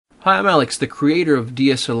Hi, I'm Alex, the creator of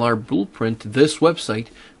DSLR Blueprint, this website,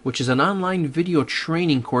 which is an online video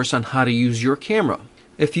training course on how to use your camera.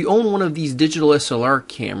 If you own one of these digital SLR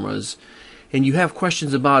cameras and you have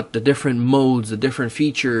questions about the different modes, the different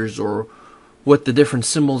features, or what the different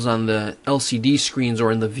symbols on the LCD screens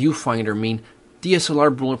or in the viewfinder mean,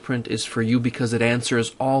 DSLR Blueprint is for you because it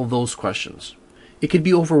answers all those questions. It can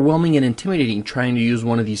be overwhelming and intimidating trying to use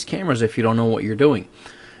one of these cameras if you don't know what you're doing.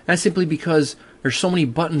 That's simply because there's so many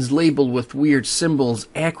buttons labeled with weird symbols,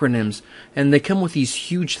 acronyms, and they come with these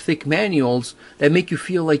huge thick manuals that make you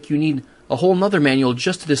feel like you need a whole nother manual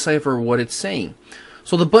just to decipher what it's saying.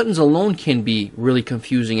 So the buttons alone can be really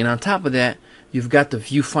confusing, and on top of that, you've got the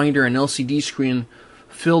viewfinder and LCD screen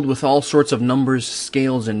filled with all sorts of numbers,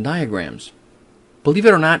 scales, and diagrams. Believe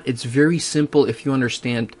it or not, it's very simple if you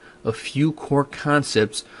understand a few core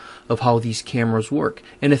concepts of how these cameras work.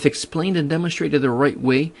 And if explained and demonstrated the right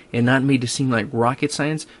way and not made to seem like rocket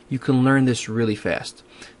science, you can learn this really fast.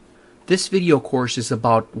 This video course is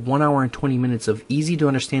about 1 hour and 20 minutes of easy to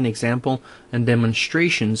understand example and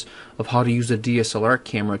demonstrations of how to use a DSLR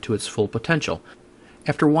camera to its full potential.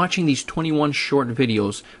 After watching these 21 short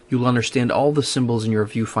videos, you'll understand all the symbols in your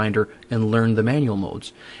viewfinder and learn the manual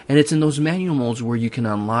modes. And it's in those manual modes where you can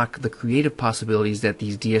unlock the creative possibilities that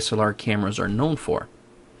these DSLR cameras are known for.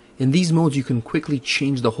 In these modes, you can quickly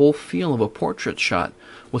change the whole feel of a portrait shot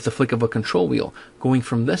with the flick of a control wheel, going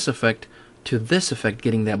from this effect to this effect,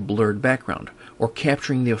 getting that blurred background, or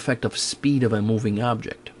capturing the effect of speed of a moving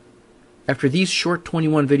object. After these short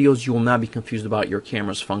 21 videos, you will not be confused about your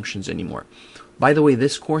camera's functions anymore. By the way,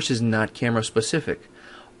 this course is not camera specific.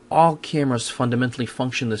 All cameras fundamentally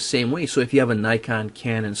function the same way, so if you have a Nikon,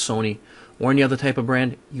 Canon, Sony, or any other type of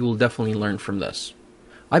brand, you will definitely learn from this.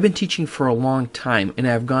 I've been teaching for a long time, and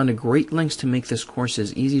I've gone to great lengths to make this course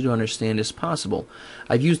as easy to understand as possible.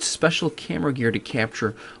 I've used special camera gear to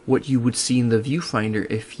capture what you would see in the viewfinder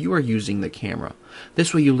if you are using the camera.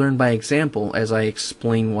 This way you learn by example as I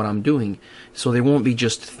explain what I'm doing, so there won't be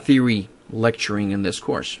just theory lecturing in this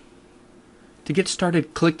course. To get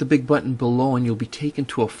started, click the big button below and you'll be taken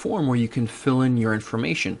to a form where you can fill in your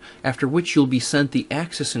information, after which you'll be sent the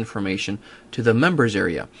access information to the members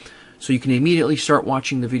area. So you can immediately start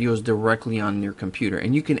watching the videos directly on your computer.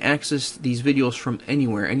 And you can access these videos from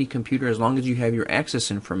anywhere, any computer, as long as you have your access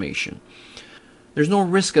information. There's no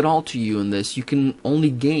risk at all to you in this. You can only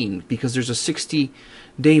gain because there's a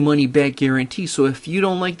 60-day money-back guarantee. So if you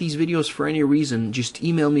don't like these videos for any reason, just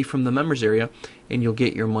email me from the members area and you'll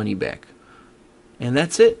get your money back. And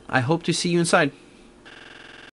that's it. I hope to see you inside.